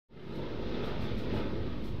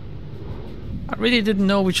I really didn't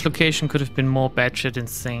know which location could have been more batshit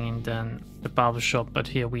insane than the barbershop, but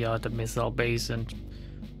here we are at the missile base, and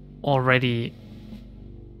already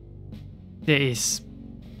there is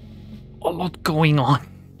a lot going on.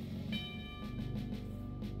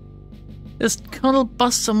 There's Colonel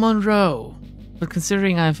Buster Monroe. But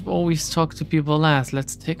considering I've always talked to people last,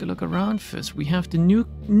 let's take a look around first. We have the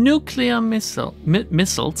nuclear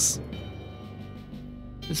missiles.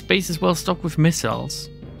 This base is well stocked with missiles.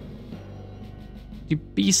 The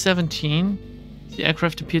B-17. The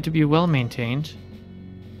aircraft appear to be well maintained.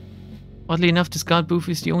 Oddly enough, this guard booth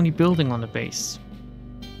is the only building on the base.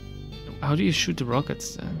 How do you shoot the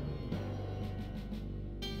rockets then?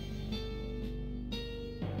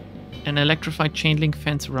 An electrified chain link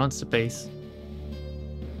fence surrounds the base.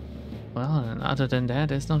 Well, and other than that,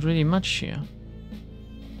 there's not really much here.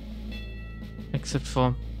 Except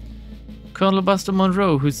for Colonel Buster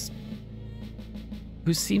Monroe, who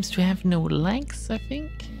seems to have no legs, I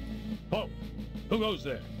think? Oh, who goes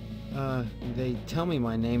there? They tell me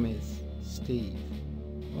my name is Steve.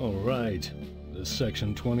 All right, this is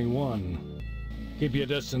Section 21. Keep your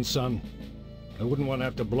distance, son. I wouldn't want to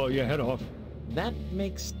have to blow your head off. That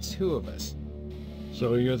makes two of us.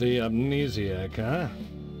 So you're the amnesiac, huh?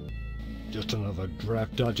 Just another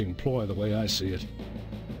draft-dodging ploy the way I see it.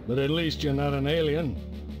 But at least you're not an alien.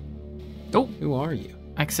 Oh, who are you?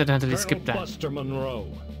 Accidentally skipped that. Colonel Buster Monroe,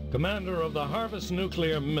 commander of the Harvest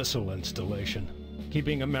Nuclear Missile Installation,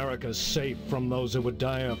 keeping America safe from those who would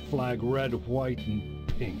dye a flag red, white, and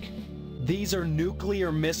pink. These are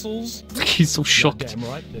nuclear missiles? He's so shocked. Damn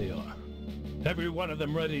right they are. Every one of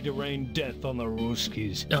them ready to rain death on the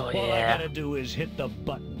Ruskies. Oh, All yeah. I gotta do is hit the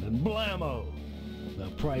button and blammo! The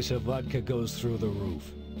price of vodka goes through the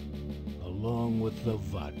roof. Along with the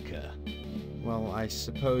vodka. Well, I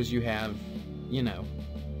suppose you have, you know,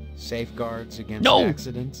 safeguards against No!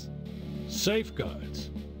 accidents?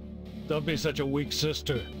 Safeguards? Don't be such a weak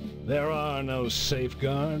sister. There are no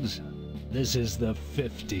safeguards. This is the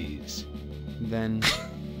 50s. Then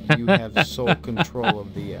you have sole control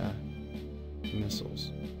of the,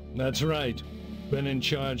 missiles. That's right. Been in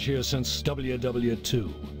charge here since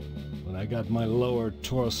WW2, when I got my lower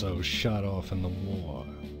torso shot off in the war.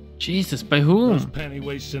 Jesus, by whom? Those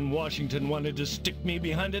pennywaists in Washington wanted to stick me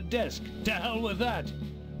behind a desk. To hell with that.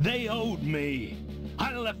 They owed me.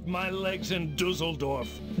 I left my legs in Dusseldorf.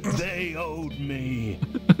 They owed me.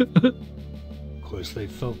 Of course, they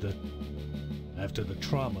felt that after the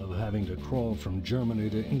trauma of having to crawl from Germany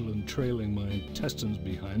to England trailing my intestines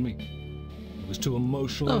behind me, I was too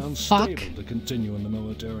emotionally unstable to continue in the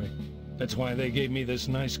military. That's why they gave me this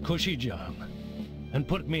nice cushy job and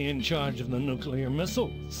put me in charge of the nuclear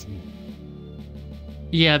missiles.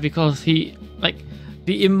 Yeah, because he, like,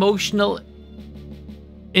 the emotional,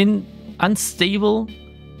 unstable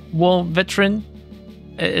war veteran,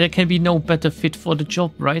 there can be no better fit for the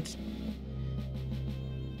job, right?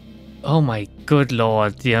 Oh my good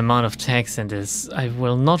lord, the amount of tags in this. I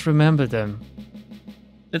will not remember them.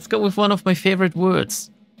 Let's go with one of my favorite words.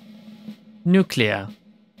 Nuclear.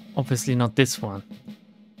 Obviously not this one.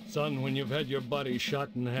 Son, when you've had your body shot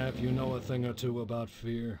in half, you know a thing or two about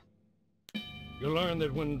fear. You learn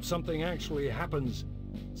that when something actually happens,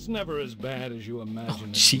 it's never as bad as you imagine.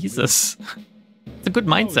 Oh, Jesus. It's a good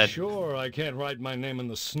mindset. Oh, sure, I can't write my name in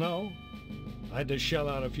the snow. I had to shell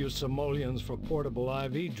out a few simoleons for portable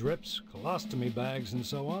IV drips, colostomy bags, and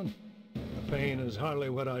so on. The pain is hardly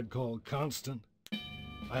what I'd call constant.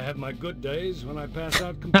 I have my good days when I pass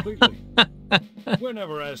out completely. We're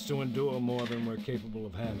never asked to endure more than we're capable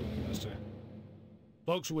of handling, mister.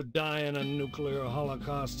 Folks would die in a nuclear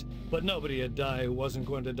holocaust, but nobody would die who wasn't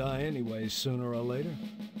going to die anyway, sooner or later.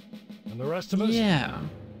 And the rest of us? Yeah.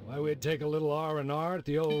 Why, we'd take a little R&R at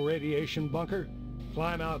the old radiation bunker,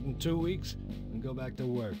 climb out in 2 weeks, and go back to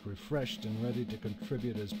work, refreshed and ready to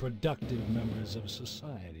contribute as productive members of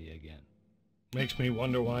society again. Makes me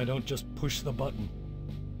wonder why I don't just push the button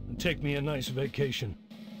and take me a nice vacation.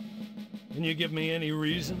 Can you give me any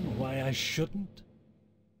reason why I shouldn't?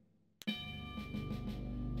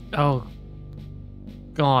 Oh.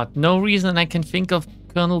 God, no reason I can think of,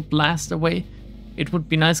 Colonel Blast away. It would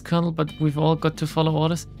be nice, Colonel, but we've all got to follow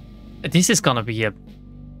orders. This is gonna be a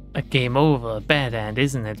game over, a bad end,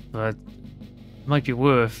 isn't it? But it might be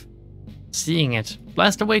worth seeing it.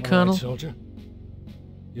 Blast away, Colonel. All right, soldier.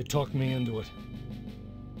 You talked me into it.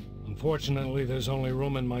 Unfortunately, there's only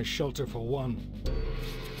room in my shelter for one.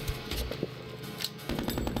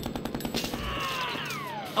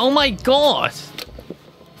 Oh my god!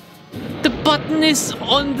 The button is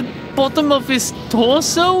on the bottom of his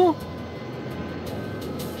torso?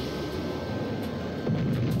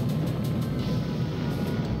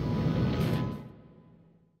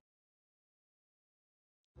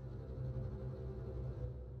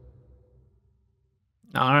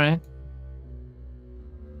 Alright.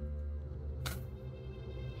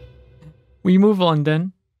 We move on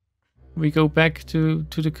then. We go back to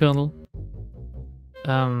the Colonel.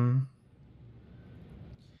 I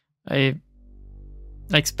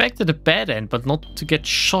expected a bad end, but not to get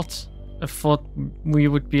shot. I thought we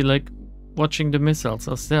would be like watching the missiles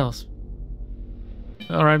ourselves.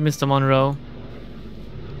 Alright, Mr. Monroe.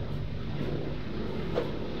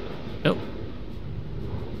 Oh.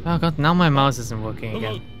 Oh god, now my mouse isn't working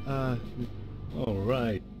again. All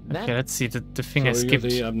right. Okay, let's see, the thing I So skipped.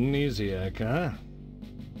 you're the amnesiac, huh?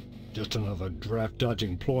 Just another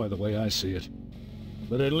draft-dodging ploy the way I see it.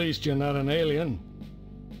 But at least you're not an alien.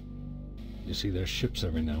 You see their ships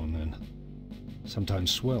every now and then.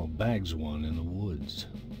 Sometimes Swell bags one in the woods.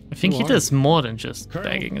 I think he Who are does more than just Colonel?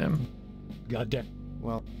 bagging them. Goddamn.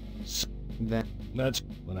 Well, then That's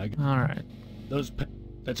when I... Alright.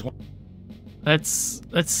 That's what...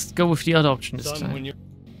 Let's go with the other option this Son, time. when you...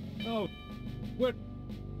 Oh, what?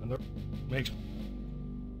 And the... Makes...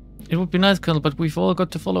 It would be nice, Colonel, but we've all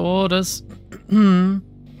got to follow orders.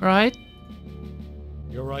 Right?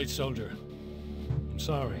 You're right, soldier. I'm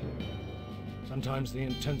sorry. Sometimes the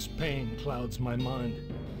intense pain clouds my mind.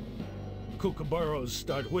 Kookaburras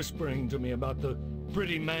start whispering to me about the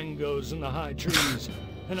pretty mangoes and the high trees,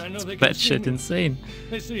 and I know they can That see shit me. insane.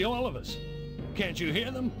 They see all of us. Can't you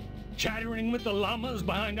hear them? Chattering with the llamas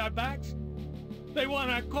behind our backs? They want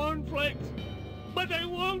our cornflakes, but they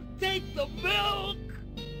won't take the milk!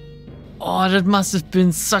 Oh, that must have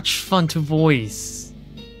been such fun to voice.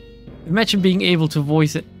 Imagine being able to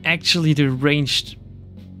voice it actually the ranged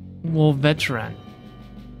war veteran.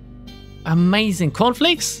 Amazing.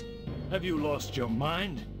 Cornflakes? Have you lost your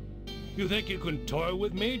mind? You think you can toy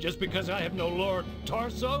with me just because I have no lower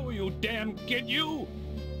torso, you damn kid, you?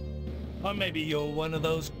 Or maybe you're one of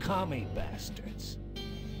those commie bastards.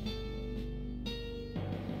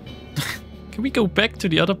 Can we go back to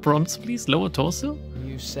the other prompts, please? Lower torso?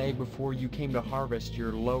 you say before you came to harvest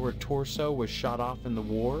your lower torso was shot off in the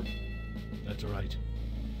war? That's right.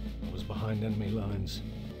 I was behind enemy lines.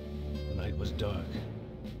 The night was dark.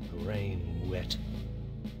 The rain wet.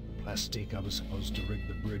 The plastique I was supposed to rig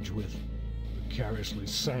the bridge with, precariously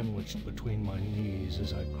sandwiched between my knees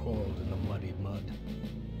as I crawled in the muddy mud.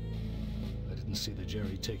 I didn't see the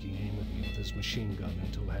Jerry taking aim at me with his machine gun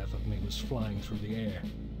until half of me was flying through the air.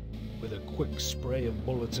 With a quick spray of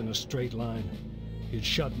bullets in a straight line, he'd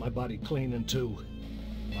shot my body clean in two.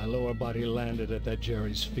 My lower body landed at that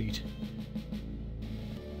Jerry's feet.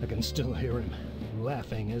 I can still hear him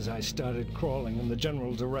laughing as I started crawling in the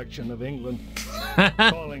general direction of England,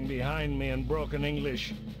 calling behind me in broken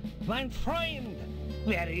English. Mein Freund,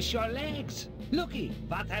 where is your legs? Looky,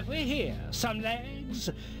 what have we here? Some legs?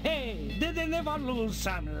 Hey, did they never lose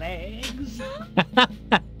some legs?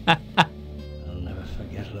 I'll never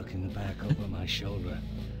forget looking back over my shoulder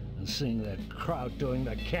and seeing that crowd doing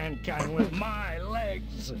the can-can with my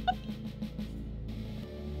legs. Still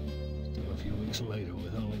a few weeks later,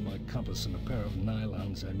 with only my compass and a pair of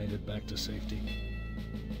nylons, I made it back to safety.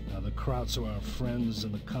 Now the Krauts are our friends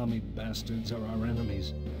and the commie bastards are our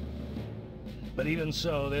enemies. But even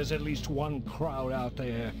so, there's at least one crowd out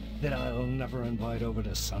there that I'll never invite over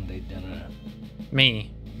to Sunday dinner. Me,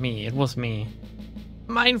 it was me.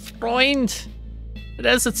 Mein Freund,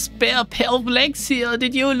 there's a spare pair of legs here.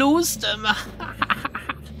 Did you lose them?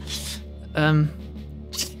 I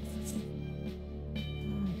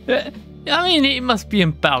mean, he must be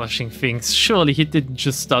embellishing things. Surely he didn't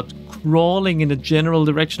just start crawling in the general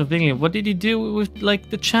direction of England. What did he do with, like,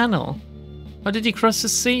 the channel? How did he cross the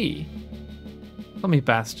sea? Commie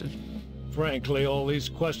bastard. Frankly, all these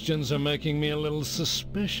questions are making me a little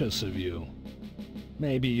suspicious of you.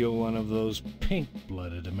 Maybe you're one of those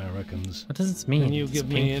pink-blooded Americans. What does this mean? Can you this give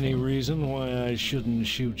pink me any thing? reason why I shouldn't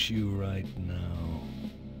shoot you right now?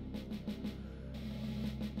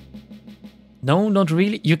 No, not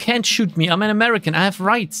really. You can't shoot me. I'm an American. I have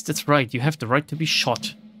rights. That's right. You have the right to be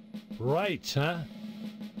shot. Right, huh?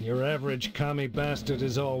 Your average commie bastard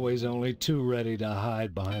is always only too ready to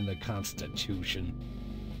hide behind the Constitution.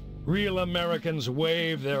 Real Americans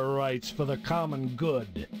waive their rights for the common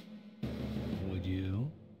good. Would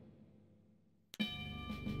you?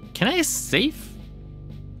 Can I save?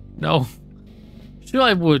 No. Sure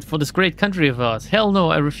I would, for this great country of ours. Hell no,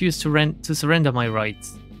 I refuse to surrender my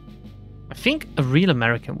rights. I think a real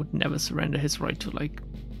American would never surrender his right to, like,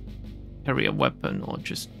 carry a weapon or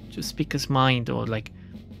just speak his mind or, like,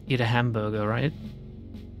 eat a hamburger, right?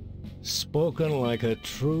 Spoken like a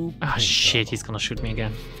true Ah, pinko. shit, he's gonna shoot me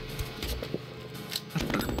again.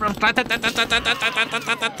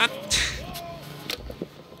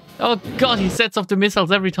 Oh god, he sets off the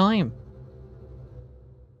missiles every time.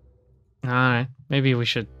 Alright, maybe we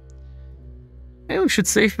should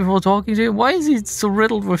save before talking to him. Why is he so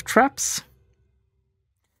riddled with traps?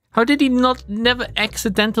 How did he never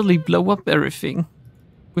accidentally blow up everything?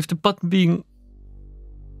 With the button being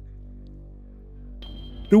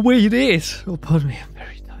the way it is. Oh, pardon me, I'm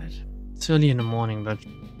very tired. It's early in the morning, but...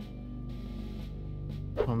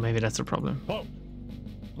 Well, maybe that's a problem. Oh.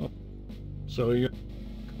 So you...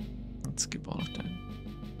 Let's skip all of that.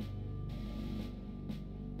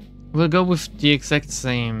 We'll go with the exact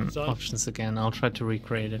same options again. I'll try to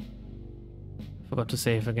recreate it. Forgot to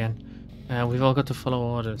save again. We've all got to follow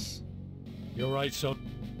orders. You're right, so...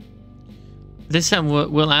 This time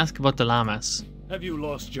we'll ask about the llamas. Have you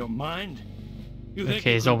lost your mind? You think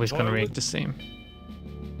Okay, you it's could always gonna toy react with- the same.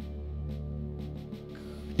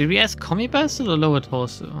 Did we ask Commie Bastard or Lower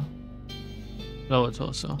Torso? Lower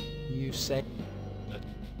Torso. You say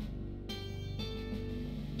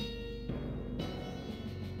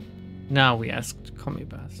Now we asked Commie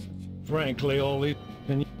Bastard. Frankly, all these...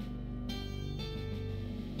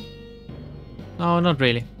 No, not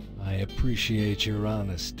really. I appreciate your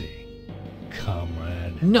honesty,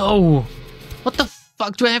 comrade. No! What the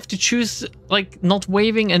fuck? Do I have to choose, like, not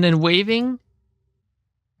waving and then waving?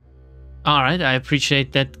 Alright, I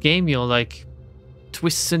appreciate that game. You're like,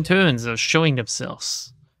 twists and turns are showing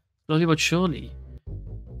themselves. Slowly but surely.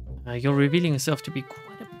 You're revealing yourself to be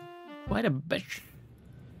quite a bitch.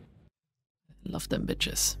 Love them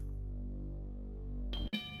bitches.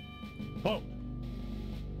 Oh,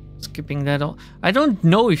 Skipping that all. I don't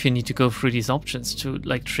know if you need to go through these options to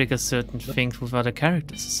like trigger certain things with other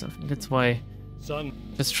characters or something. That's why son,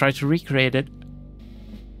 just try to recreate it.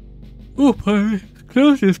 Oh, as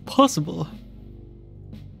close as possible.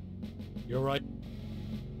 you're right.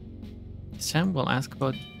 Sam will ask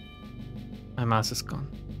about. My mouse is gone.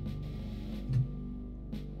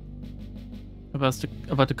 About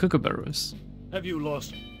the kookaburras. Have you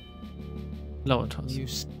lost... Lower toss. you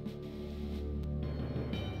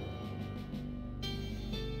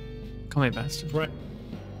Come here, bastard. Right.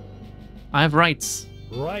 I have rights.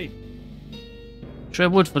 Right. Sure I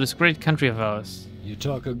would for this great country of ours. You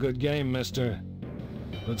talk a good game, mister.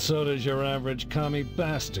 But so does your average commie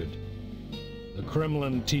bastard. The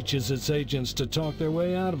Kremlin teaches its agents to talk their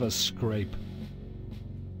way out of a scrape.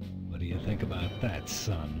 What do you think about that,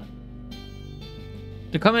 son?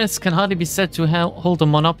 The communists can hardly be said to hold a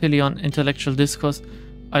monopoly on intellectual discourse.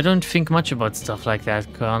 I don't think much about stuff like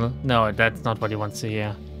that, Colonel. No, that's not what he wants to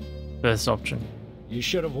hear. First option. You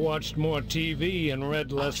should have watched more TV and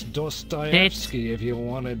read less Dostoevsky if you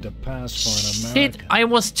wanted to pass for an American. Shit, I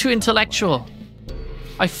was too intellectual.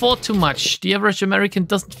 I thought too much. The average American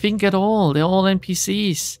doesn't think at all. They're all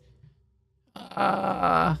NPCs.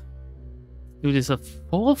 Do this a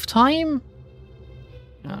fourth time?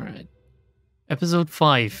 Alright. Episode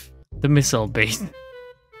 5. The missile base.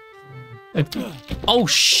 Oh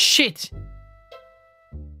shit!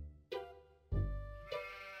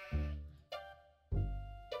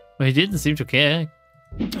 Well, he didn't seem to care.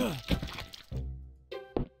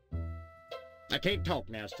 I can't talk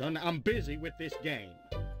now, son. I'm busy with this game.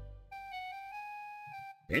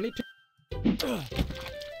 Anytime.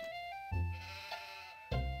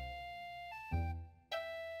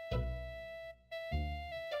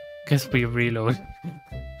 Guess we reload.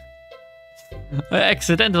 I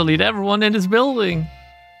accidentally hit everyone in this building.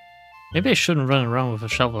 Maybe I shouldn't run around with a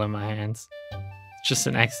shovel in my hands. It's just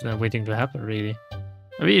an accident waiting to happen, really.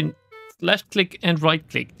 I mean, left click and right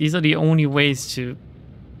click. These are the only ways to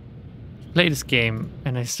play this game,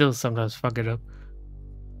 and I still sometimes fuck it up.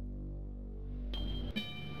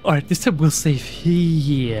 Alright, this time we'll save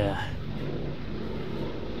here.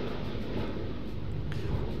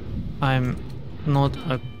 I'm not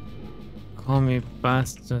a commie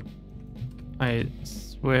bastard. I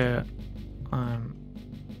swear I'm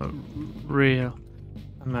a real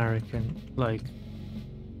American. Like,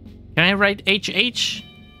 can I write HH?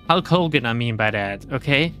 Hulk Hogan, I mean by that,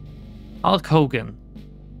 okay? Hulk Hogan.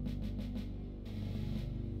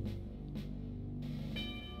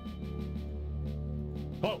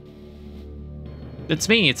 Oh, It's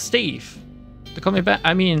me, it's Steve. The commie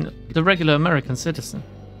I mean, the regular American citizen.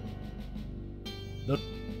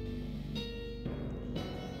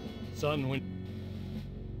 son, when...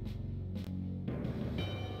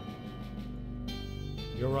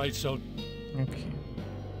 You're right, so... Okay.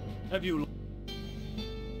 Have you...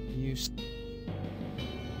 you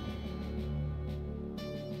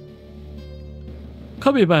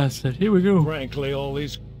Commie bastard, here we go. Frankly, all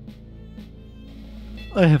these...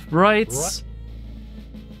 I have rights.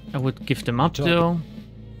 I would give them up though.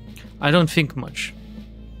 I don't think much.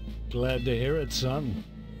 Glad to hear it, son.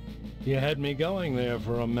 You had me going there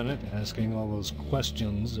for a minute, asking all those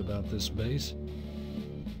questions about this base.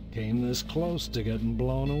 Came this close to getting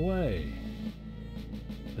blown away.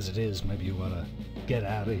 As it is, maybe you ought to get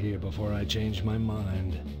out of here before I change my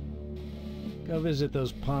mind. Go visit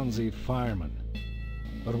those Ponzi firemen.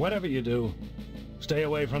 But whatever you do, stay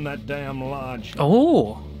away from that damn lodge.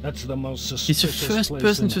 Oh, That's the most he's the suspicious first place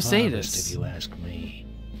person in to say Harvest, this. if you ask me.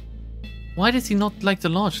 Why does he not like the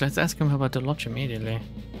lodge? Let's ask him about the lodge immediately.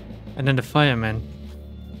 And then the fireman.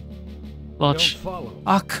 Lodge. Don't follow.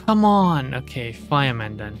 Ah, come on. Okay,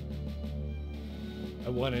 fireman then. I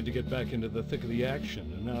wanted to get back into the thick of the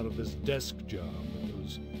action and out of this desk job, but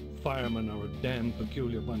those firemen are a damn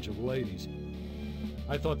peculiar bunch of ladies.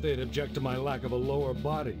 I thought they'd object to my lack of a lower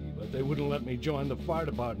body, but they wouldn't let me join the fire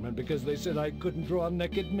department because they said I couldn't draw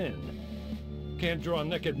naked men. Can't draw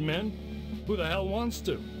naked men? Who the hell wants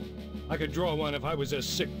to? I could draw one if I was a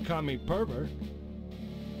sick commie pervert.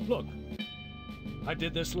 Look, I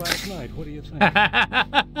did this last night. What do you think?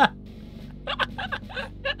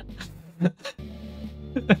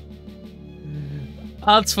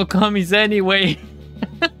 Arts for commies anyway.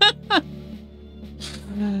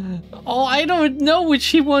 Oh, I don't know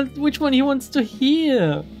which one he wants to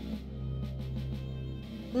hear.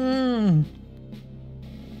 It's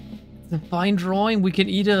a fine drawing. We can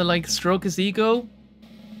either like stroke his ego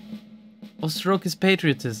or stroke his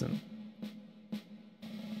patriotism.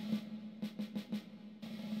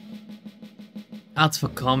 Arts for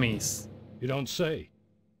commies. You don't say.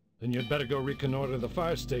 Then you'd better go reconnoiter the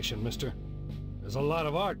fire station, mister. There's a lot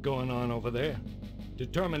of art going on over there.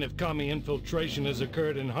 Determine if commie infiltration has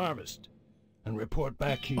occurred in Harvest. And report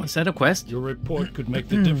back here. Oh, is that a quest? Your report could make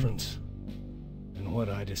the difference in what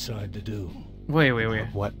I decide to do. Wait.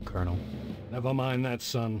 What, Colonel? Never mind that,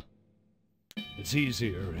 son. It's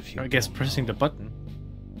easier if you I guess don't pressing know. the button.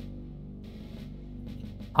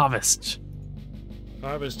 Harvest.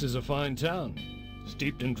 Harvest is a fine town,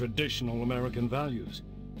 steeped in traditional American values.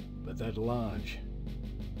 But that lodge,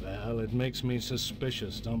 well, it makes me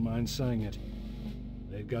suspicious, don't mind saying it.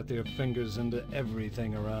 They've got their fingers into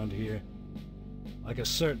everything around here. Like a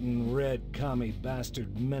certain red commie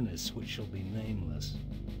bastard menace which shall be nameless.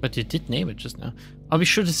 But you did name it just now. I'll be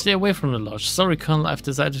sure to stay away from the lodge. Sorry, Colonel, I've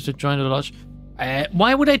decided to join the lodge.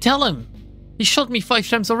 Why would I tell him? He shot me 5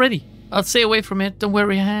 times already. I'll stay away from it, don't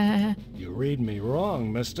worry. You read me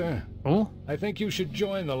wrong, mister. Oh? I think you should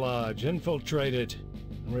join the lodge, infiltrate it,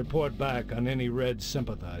 and report back on any red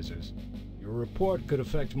sympathizers. Your report could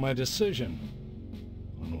affect my decision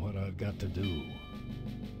on what I've got to do.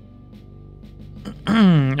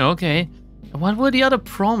 Okay. What were the other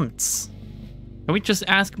prompts? Can we just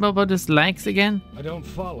ask him about his legs again? I don't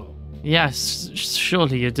follow. Yes,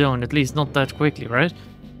 surely you don't. At least not that quickly, right?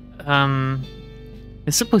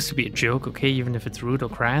 It's supposed to be a joke, okay? Even if it's rude or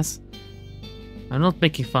crass. I'm not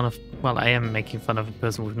making fun of... Well, I am making fun of a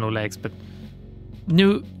person with no legs, but...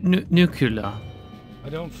 Nucular. I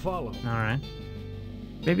don't follow. Alright.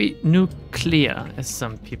 Maybe nuclear, as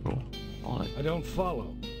some people call it. I don't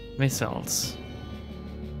follow. Missiles.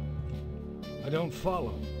 I don't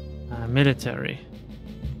follow. Military.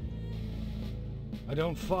 I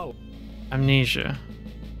don't follow. Amnesia.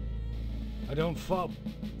 I don't follow.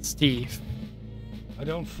 Steve. I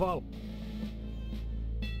don't follow.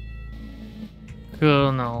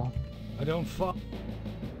 Colonel. I don't follow.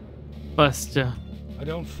 Buster. I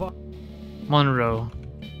don't follow. Monroe.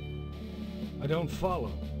 I don't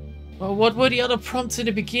follow. Well, what were the other prompts in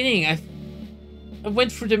the beginning? I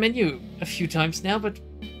went through the menu a few times now, but...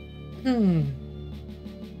 Were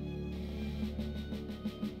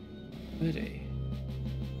they?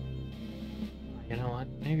 You know what?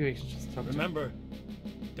 Maybe we should just talk Remember,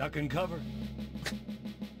 duck and cover.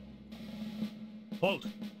 Halt!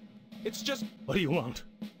 It's just... What do you want?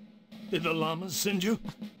 Did the llamas send you?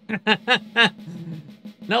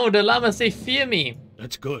 No, the llamas, they fear me.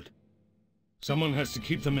 That's good. Someone has to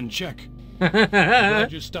keep them in check. I'm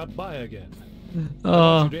glad you stopped by again. I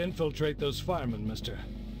want you to infiltrate those firemen, mister.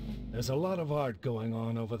 There's a lot of art going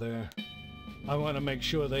on over there. I want to make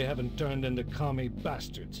sure they haven't turned into commie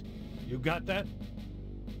bastards. You got that?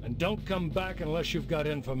 And don't come back unless you've got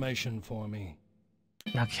information for me.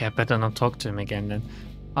 Okay, I better not talk to him again then.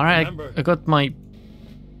 Alright, Remember- I got my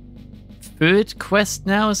 3rd quest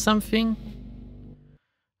now or something.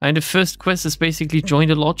 And the first quest is basically join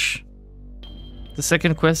the lodge. The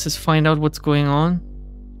second quest is find out what's going on.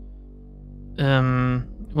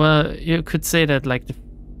 Well, you could say that like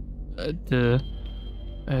the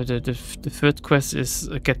 3rd quest is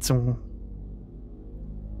get something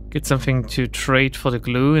to trade for the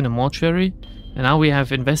glue in a mortuary, and now we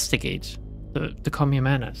have investigate the commie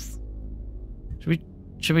menace. Should we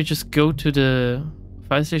Should we just go to the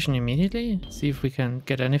fire station immediately? See if we can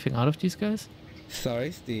get anything out of these guys?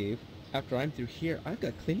 Sorry, Steve. After I'm through here, I've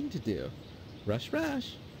got cleaning to do. Rush,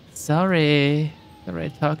 rush. Sorry. I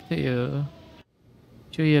talked to you.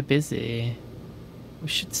 Sure you're busy. We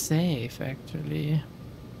should save, actually.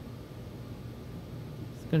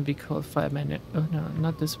 It's gonna be called Fireman. Oh no,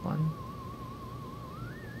 not this one.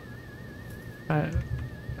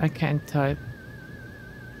 I can't type.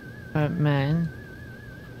 Man.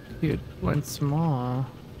 Dude, once more.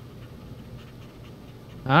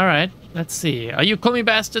 Alright, let's see. Are you commie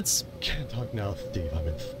bastards? Can't talk now, Steve. I'm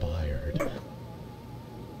inspired.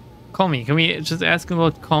 Commie, can we just ask him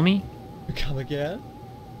about commie? Come again?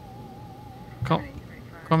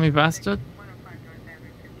 Commie bastard?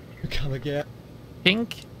 Come again?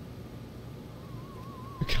 Pink?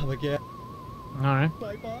 Come again? Alright.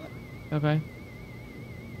 Bye-bye. Bye-bye.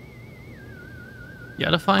 The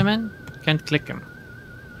other fireman? Can't click him.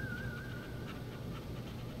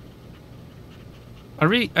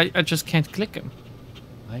 I just can't click him.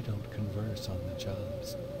 I don't converse on the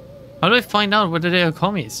jobs. How do I find out whether they are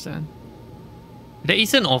commies then? There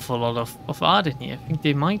is an awful lot of art in here. I think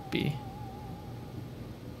they might be.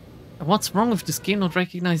 What's wrong with this game not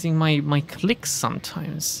recognizing my clicks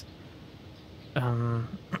sometimes?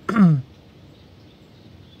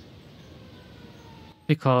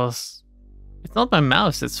 Because it's not my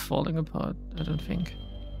mouse that's falling apart, I don't think.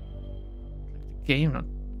 The game not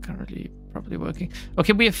currently properly working.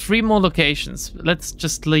 Okay, we have 3 more locations. Let's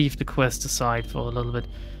just leave the quest aside for a little bit.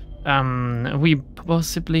 We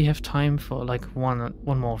possibly have time for like one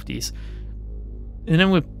more of these. And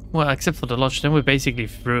then well, except for the lodge, then we're basically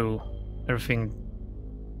through everything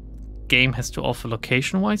game has to offer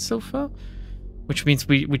location-wise so far. Which means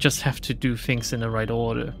we just have to do things in the right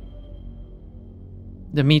order.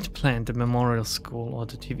 The meat plant, the memorial school, or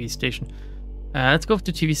the TV station. Let's go with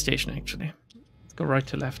the TV station, actually. Let's go right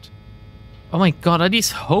to left. Oh my god, are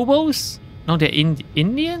these hobos? No, they're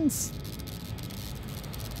Indians?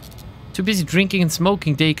 Too busy drinking and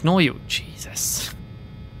smoking, they ignore you. Jesus.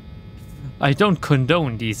 I don't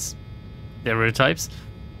condone these stereotypes.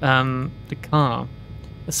 The car.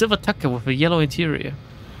 A silver Tucker with a yellow interior.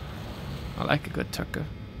 I like a good Tucker.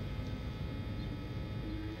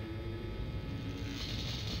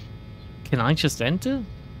 Can I just enter?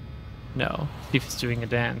 No. Steve is doing a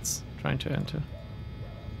dance. Trying to enter.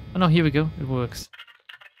 Oh no, here we go. It works.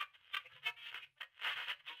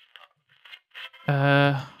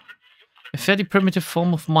 A fairly primitive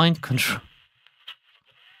form of mind control.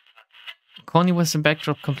 Corny western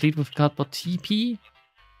backdrop complete with cardboard TP.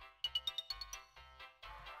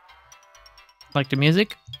 Like the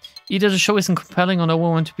music. Either the show isn't compelling or no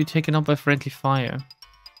one wants to be taken up by friendly fire.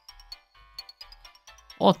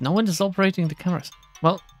 Odd, no one is operating the cameras.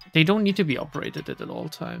 Well, they don't need to be operated at all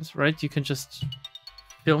times, right? You can just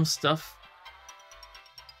film stuff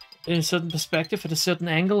in a certain perspective at a certain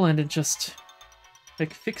angle and it just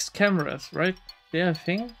like fixed cameras, right? They're a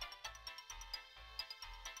thing.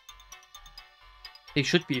 They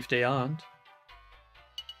should be if they aren't.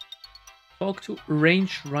 Talk to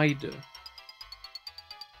Range Rider.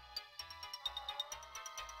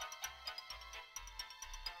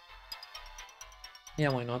 Yeah,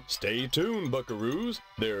 why not? Stay tuned, buckaroos.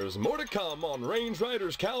 There's more to come on Range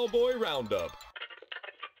Rider's Cowboy Roundup.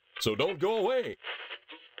 So don't go away.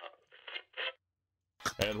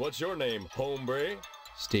 And what's your name, hombre?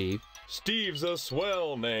 Steve. Steve's a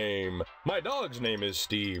swell name. My dog's name is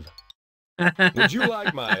Steve. Would you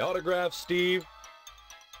like my autograph, Steve?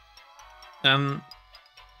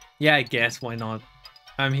 Yeah, I guess, why not?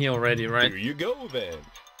 I'm here already, right? Here you go, then.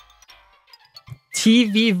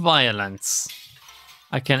 TV violence.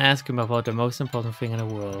 I can ask him about the most important thing in the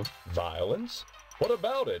world. Violence? What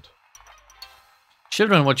about it?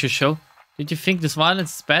 Children watch your show. Did you think this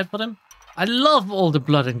violence is bad for them? I love all the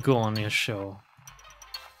blood and gore on your show.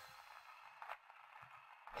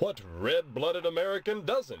 What red-blooded American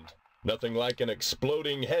doesn't? Nothing like an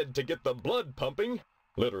exploding head to get the blood pumping.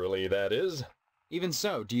 Literally, that is. Even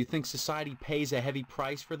so, do you think society pays a heavy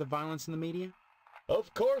price for the violence in the media?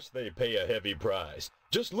 Of course they pay a heavy price.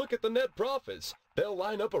 Just look at the net profits. They'll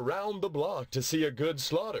line up around the block to see a good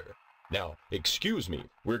slaughter. Now, excuse me,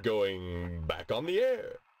 we're going back on the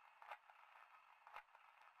air.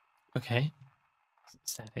 Okay.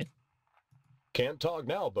 Is that it? Can't talk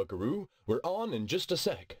now, buckaroo. We're on in just a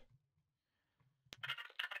sec.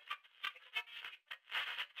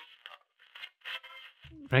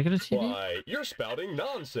 Regular TV? Why, you're spouting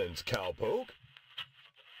nonsense, cowpoke.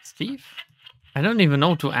 Steve? I don't even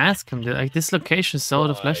know what to ask him. Like, this location is so out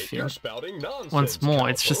of left You're field. spouting nonsense, Once more, cowpoke.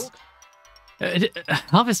 it's just...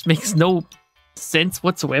 Harvest makes no sense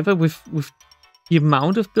whatsoever with the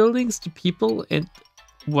amount of buildings, the people, and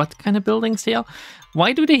what kind of buildings they are.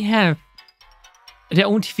 Why do they have their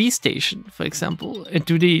own TV station, for example? And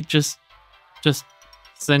do they just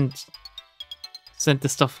send the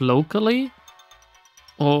stuff locally?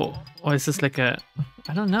 Or is this like a...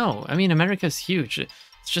 I don't know. I mean, America is huge.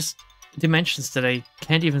 It's just dimensions that I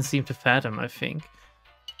can't even seem to fathom, I think.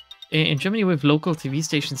 In Germany, we have local TV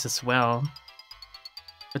stations as well.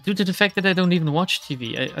 But due to the fact that I don't even watch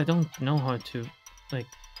TV, I don't know how to, like,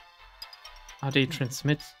 how they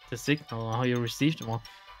transmit the signal or how you receive them. Or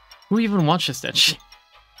who even watches that shit,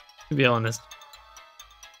 to be honest.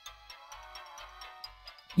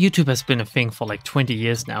 YouTube has been a thing for like 20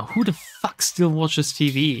 years now. Who the fuck still watches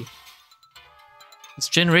TV? This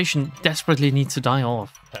generation desperately needs to die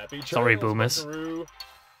off. Sorry, boomers. Buckaroo.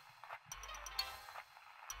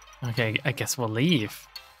 Okay, I guess we'll leave.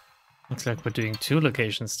 Looks like we're doing 2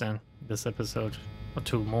 locations then, this episode. Or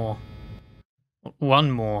 2 more.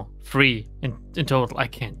 1 more. 3 in total. I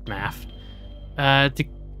can't math. The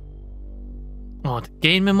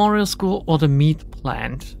Gain Memorial School or the meat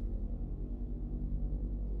plant?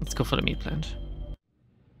 Let's go for the meat plant.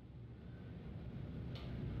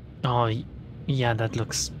 Oh, yeah, that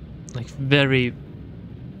looks like very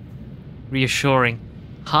reassuring.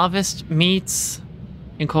 Harvest Meats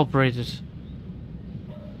Incorporated.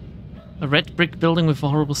 A red brick building with a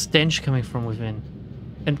horrible stench coming from within.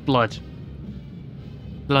 And blood.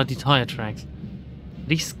 Bloody tire tracks. Are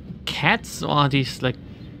these cats or are these like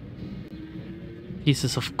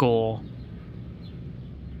pieces of gore?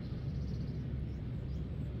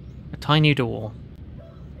 A tiny door.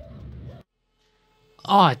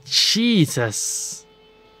 Oh, Jesus.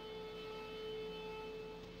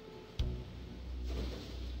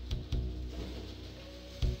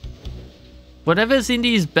 Whatever's in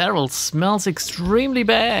these barrels smells extremely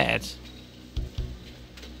bad.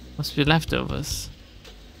 Must be leftovers.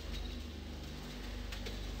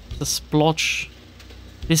 The splotch.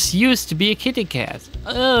 This used to be a kitty cat.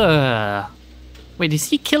 Ugh. Wait, is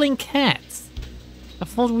he killing cats? I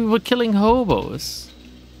thought we were killing hobos.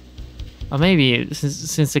 Or maybe,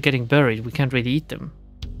 since they're getting buried, we can't really eat them.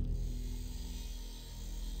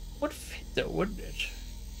 Would fit though, wouldn't it?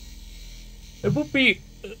 It would be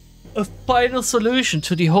a final solution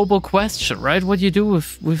to the hobo question, right? What you do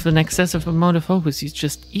with an excessive amount of hobos, you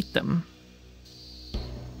just eat them.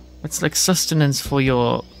 It's like sustenance for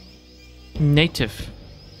your native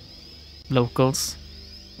locals,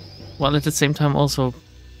 while at the same time also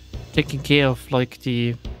taking care of like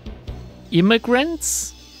the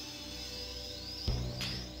immigrants.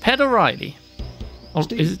 Pat O'Reilly. Or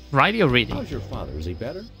is it Riley or Reedy? How's your father? Is he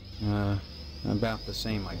better? About the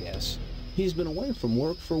same, I guess. He's been away from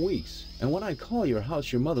work for weeks, and when I call your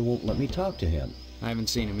house, your mother won't let me talk to him. I haven't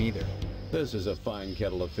seen him either. This is a fine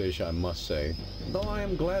kettle of fish, I must say. Though I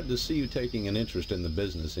am glad to see you taking an interest in the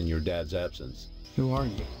business in your dad's absence. Who are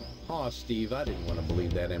you? Aw, Steve, I didn't want to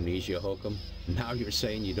believe that amnesia hokum. Now you're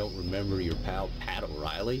saying you don't remember your pal Pat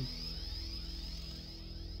O'Reilly?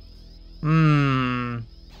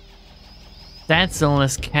 Dad's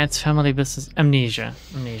illness, cat's family business, amnesia.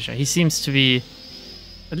 Amnesia. He seems to be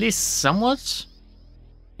at least somewhat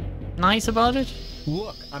nice about it.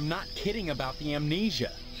 Look, I'm not kidding about the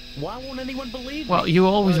amnesia. Why won't anyone believe me? Well, you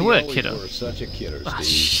always Oh, were, you always kiddo. were such a kidder, Steve. Ah,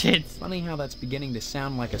 shit. Funny how that's beginning to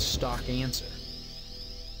sound like a stock answer.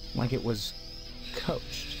 Like it was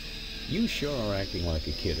coached. You sure are acting like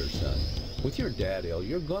a kidder, son. With your dad ill,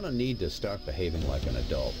 you're gonna need to start behaving like an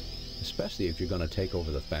adult. Especially if you're gonna take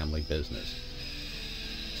over the family business.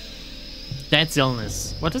 Dad's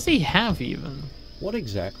illness. What does he have even? What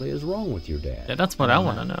exactly is wrong with your dad? Yeah, that's what I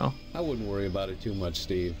want to know. I wouldn't worry about it too much,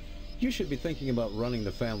 Steve. You should be thinking about running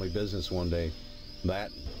the family business one day.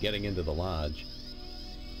 That, getting into the lodge.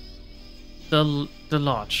 The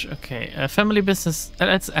lodge. Okay, family business.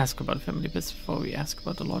 Let's ask about family business before we ask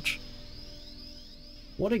about the lodge.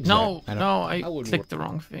 What exactly? No, I wouldn't clicked the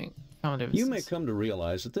wrong thing. Family business. You may come to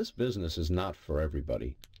realize that this business is not for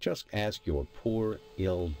everybody. Just ask your poor,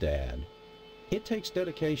 ill dad. It takes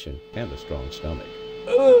dedication and a strong stomach.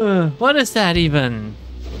 What is that even?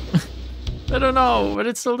 I don't know, but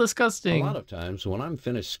it's still disgusting. A lot of times, when I'm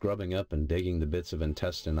finished scrubbing up and digging the bits of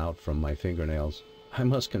intestine out from my fingernails, I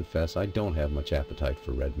must confess I don't have much appetite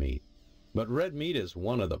for red meat. But red meat is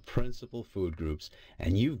one of the principal food groups,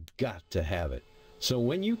 and you've got to have it. So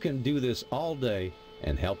when you can do this all day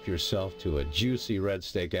and help yourself to a juicy red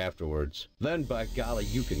steak afterwards, then by golly,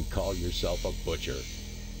 you can call yourself a butcher.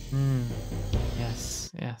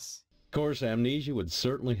 Yes, yes. Of course, amnesia would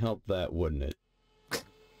certainly help that, wouldn't it?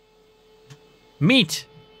 Meat!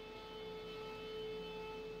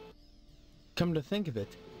 Come to think of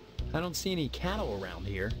it, I don't see any cattle around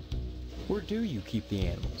here. Where do you keep the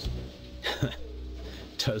animals?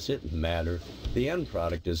 Does it matter? The end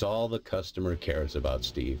product is all the customer cares about,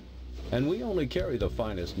 Steve. And we only carry the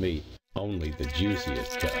finest meat, only the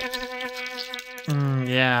juiciest cuts.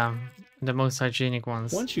 Yeah, the most hygienic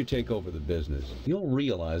ones. Once you take over the business, you'll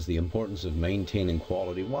realize the importance of maintaining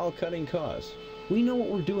quality while cutting costs. We know what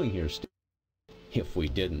we're doing here, Steve. If we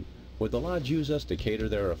didn't, would the lodge use us to cater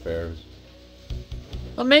their affairs?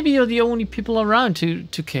 Well, maybe you're the only people around to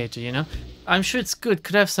cater, you know? I'm sure it's good.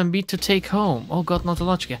 Could have some meat to take home. Oh god, not the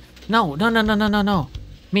lodge again. No.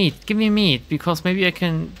 Meat. Give me meat, because maybe I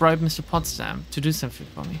can bribe Mr. Potsdam to do something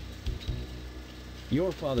for me.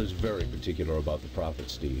 Your father's very particular about the profit,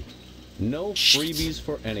 Steve. No freebies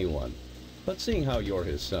for anyone. But seeing how you're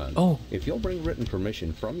his son, if you'll bring written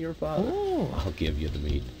permission from your father, I'll give you the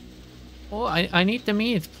meat. Oh, I need the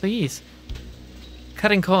meat, please.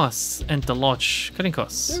 Cutting costs and the lodge. Cutting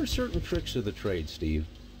costs. There are certain tricks of the trade, Steve.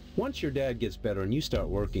 Once your dad gets better and you start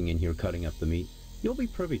working in here cutting up the meat, you'll be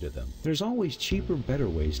privy to them. There's always cheaper, better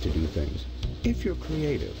ways to do things, if you're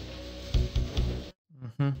creative.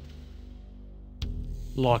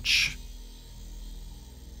 Lodge.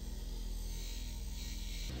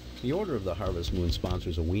 The Order of the Harvest Moon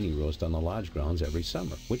sponsors a weenie roast on the lodge grounds every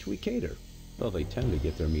summer, which we cater, though they tend to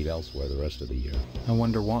get their meat elsewhere the rest of the year. I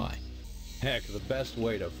wonder why. Heck, the best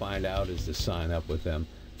way to find out is to sign up with them.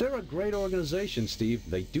 They're a great organization, Steve.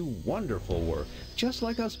 They do wonderful work, just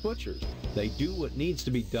like us butchers. They do what needs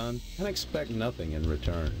to be done and expect nothing in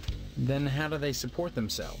return. Then how do they support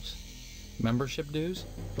themselves? Membership dues?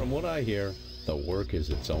 From what I hear, the work is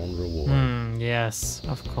its own reward. Yes,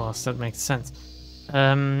 of course, that makes sense.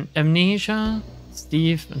 Amnesia,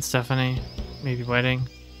 Steve and Stephanie, maybe wedding.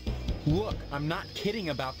 Look, I'm not kidding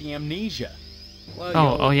about the amnesia.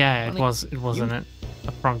 Well, oh yeah, it was in it.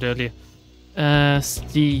 I prompted earlier.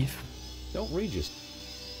 Steve. Don't read just.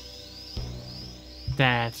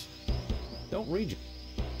 Dad. Don't read.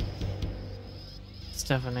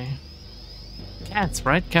 Stephanie. Cats,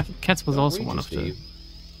 right? Cats was also one of the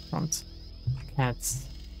prompts. Cats.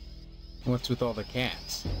 What's with all the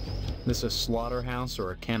cats? This a slaughterhouse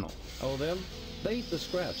or a kennel? Oh, them? They eat the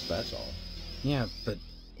scraps, that's all. Yeah, but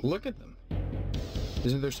look at them.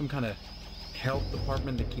 Isn't there some kind of health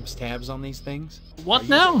department that keeps tabs on these things? What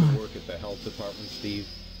now? You work at the health department, Steve?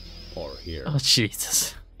 Or here? Oh,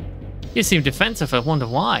 Jesus. You seem defensive. I wonder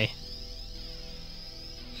why.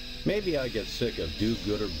 Maybe I get sick of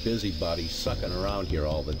do-gooder busybodies sucking around here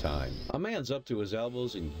all the time. A man's up to his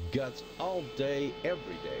elbows in guts all day,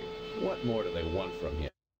 every day. What more do they want from him?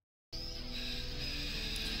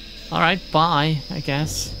 Alright, bye, I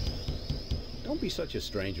guess. Don't be such a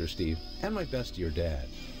stranger, Steve. And my best to your dad.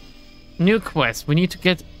 New quest. We need to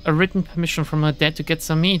get a written permission from her dad to get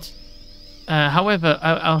some meat. However,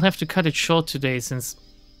 I'll have to cut it short today since...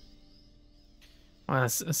 Well,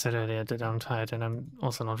 as I said earlier, that I'm tired and I'm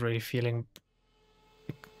also not really feeling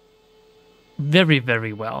very,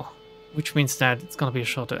 very well. Which means that it's gonna be a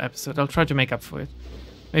shorter episode. I'll try to make up for it.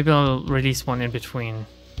 Maybe I'll release one in between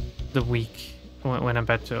the week when I'm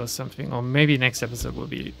better or something. Or maybe next episode will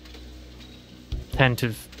be 10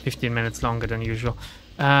 to 15 minutes longer than usual.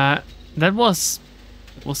 That was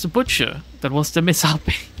the Butcher. That was the Miss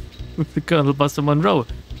Alpine with the Colonel Buster Monroe,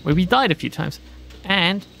 where we died a few times.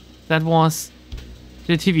 And that was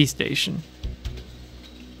the TV station.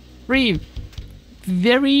 Three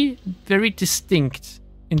very, very distinct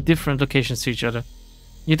in different locations to each other.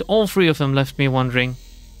 Yet all three of them left me wondering,